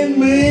friend in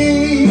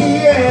me,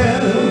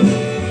 yeah.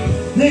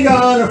 You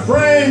got a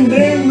friend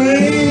in me.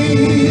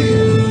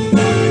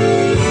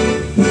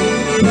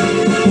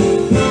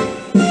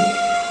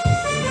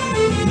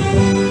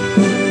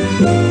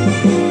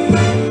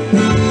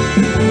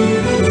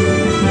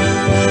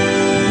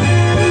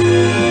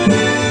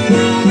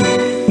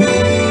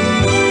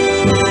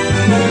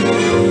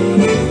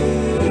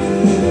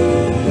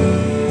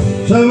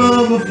 Some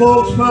of the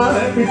folks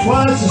might be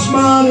twice as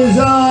smart as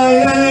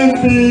I am,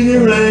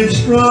 bigger and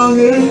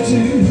stronger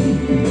too.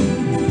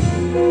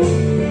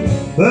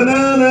 But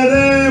none of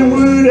them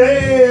would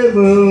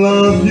ever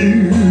love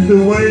you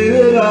the way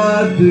that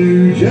I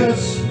do,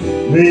 just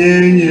me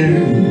and you.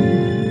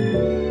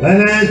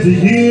 And as the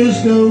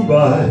years go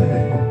by,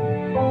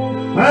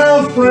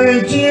 our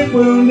friendship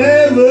will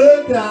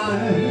never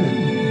die.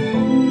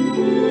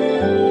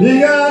 You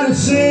gotta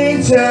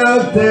change our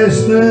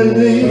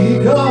destiny,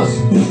 'cause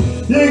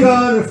you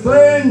got a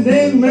friend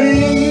in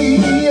me,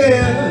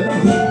 yeah.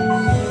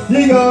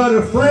 You got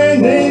a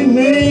friend in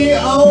me,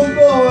 oh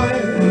boy.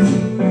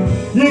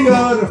 You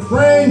got a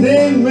friend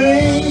in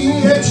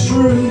me, it's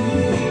true.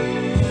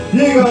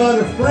 You got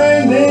a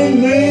friend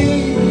in me.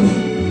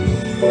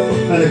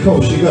 And of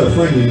course, you got a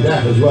friend in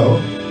Dad as well.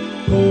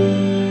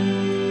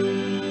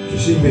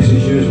 She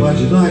misses you as much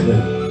as I do.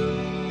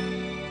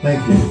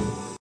 Thank you.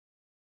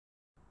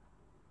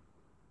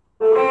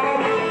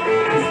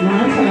 It's my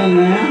turn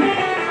now.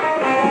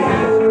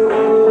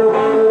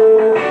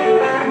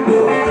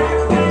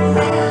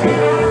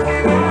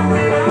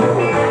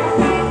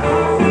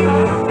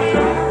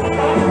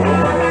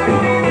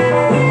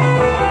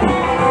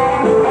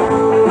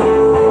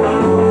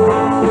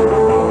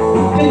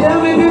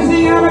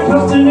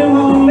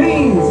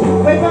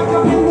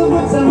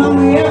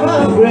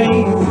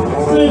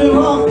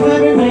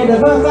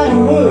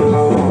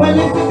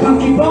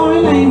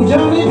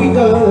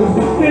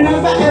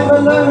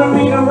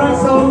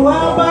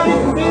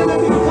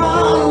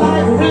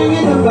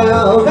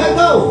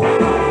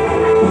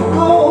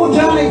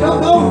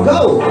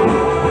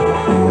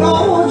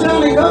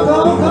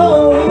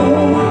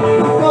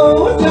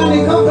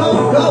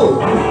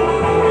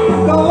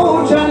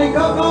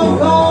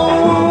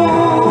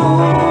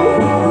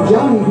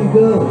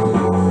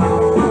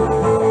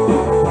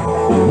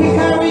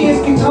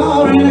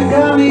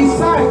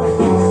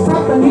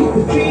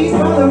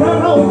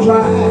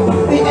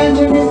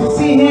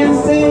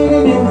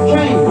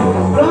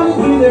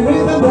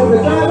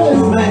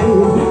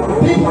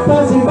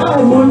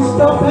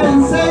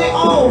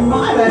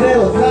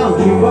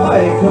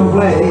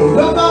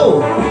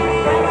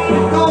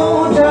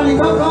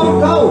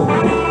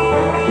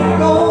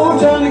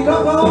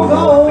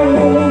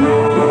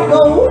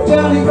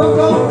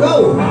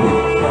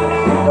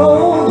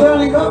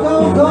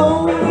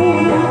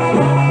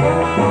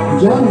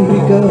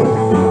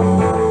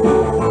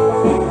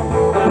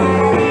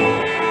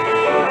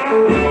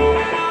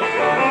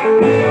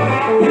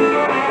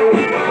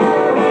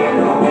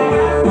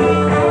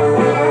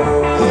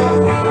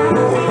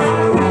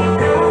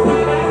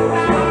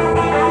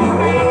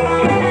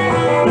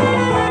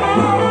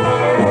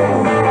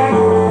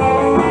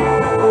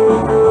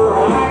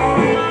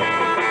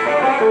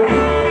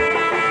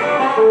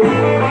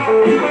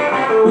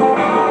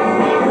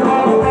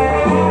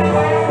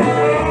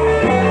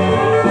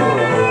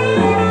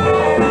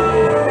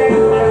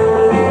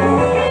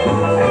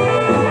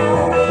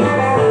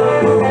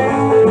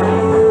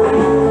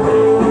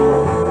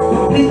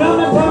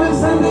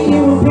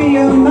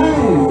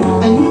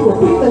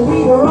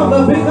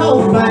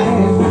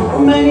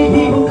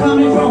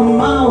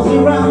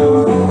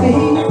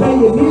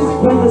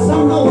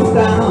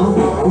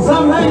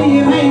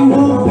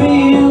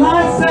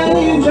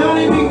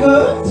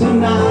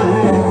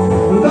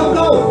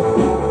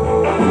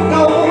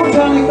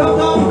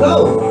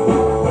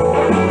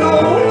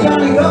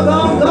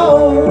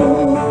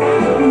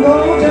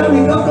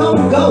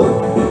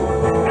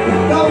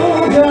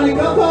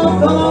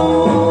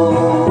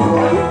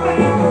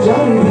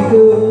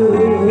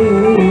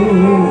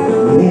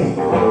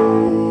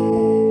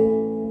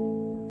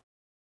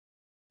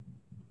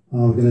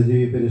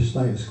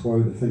 Status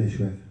Quo to finish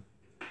with.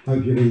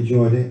 Hope you've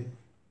enjoyed it,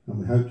 and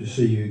we hope to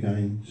see you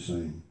again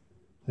soon.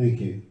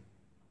 Thank you.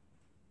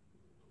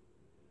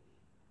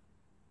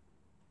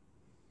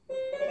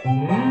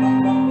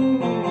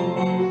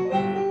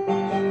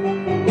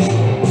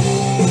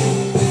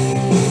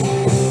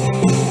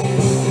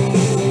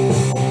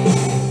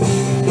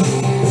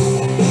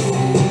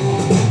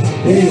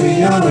 Here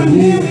we are and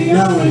here we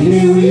are and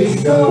here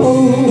we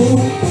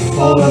go.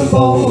 All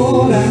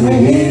aboard and we're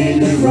hitting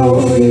the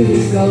road. Here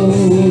we go.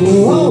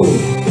 Oh,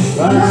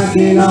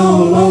 rocking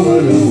all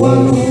over the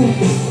world.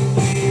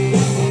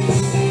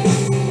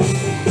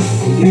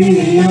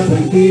 Giddy up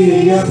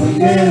and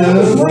get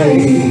away.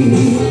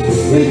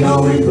 We're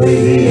going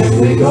crazy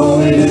and we're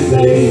going to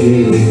play.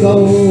 Here we go.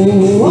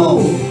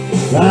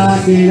 Oh,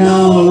 rocking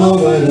all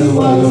over the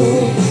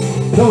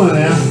world. Come on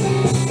now.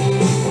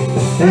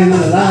 And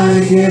I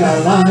like it, I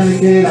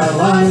like it, I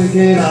like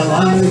it, I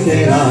like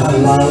it, I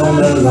la la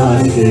la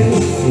like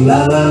it,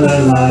 la la la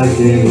like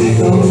it, we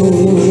go,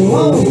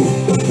 oh,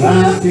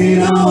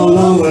 rocking all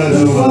over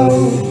the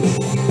world.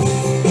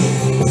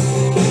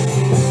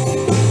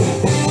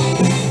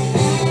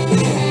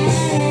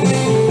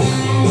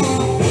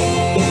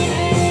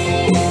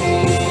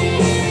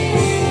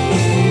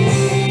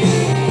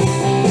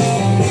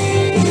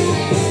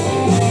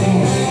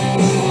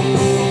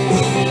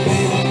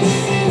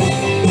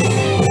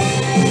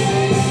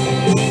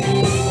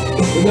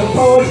 We look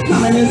forward to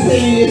coming and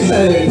seeing you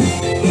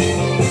soon.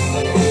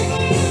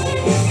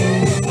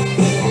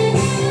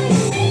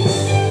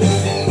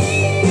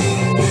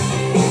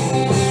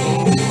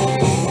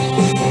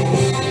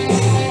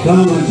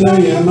 Come and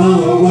tell your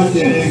mama what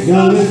you're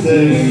gonna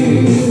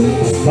do.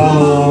 Come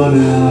on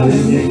out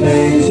in your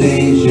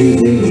dancing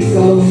shoes. Here we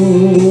go.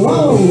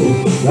 Oh,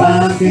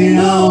 Rocking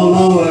all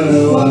over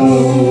the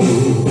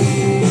world.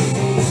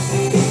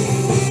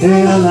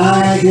 And I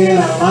like it,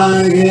 I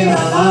like it,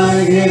 I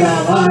like it,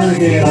 I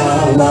like it,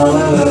 I la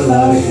la la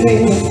like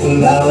it,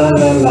 la la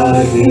la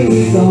like it, here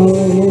we go.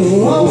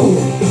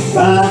 oh,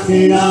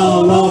 Rocking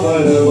all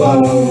over the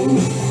world.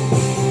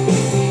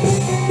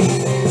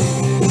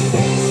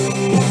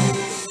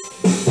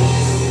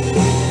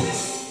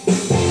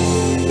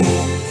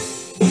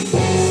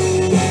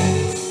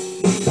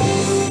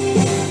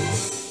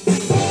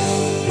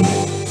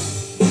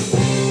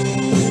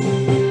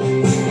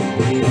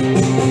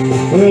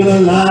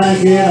 Well, I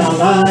like it, I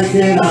like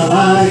it, I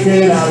like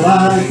it, I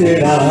like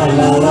it, I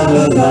la la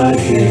la like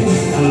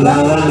it,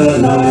 la la la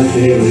like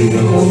it, here we go.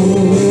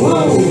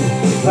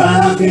 oh,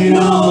 Rocking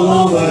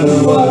all over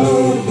the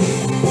world.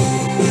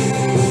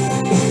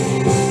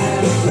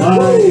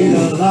 Like it,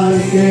 I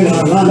like it,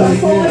 I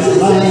like it, I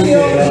like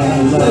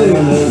it,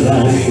 I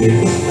like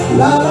it,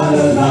 la la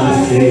la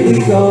like it, here we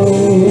go.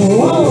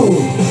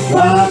 Oh,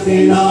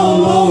 rocking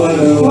all over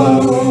the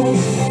world.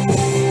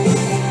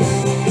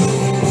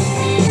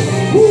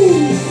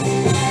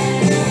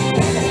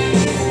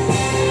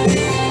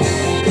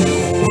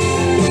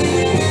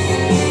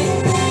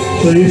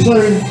 See you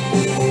soon.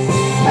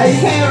 take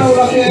care all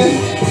of you.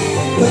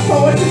 Look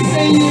forward to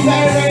seeing you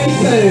very,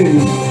 very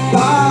soon.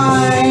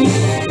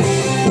 Bye.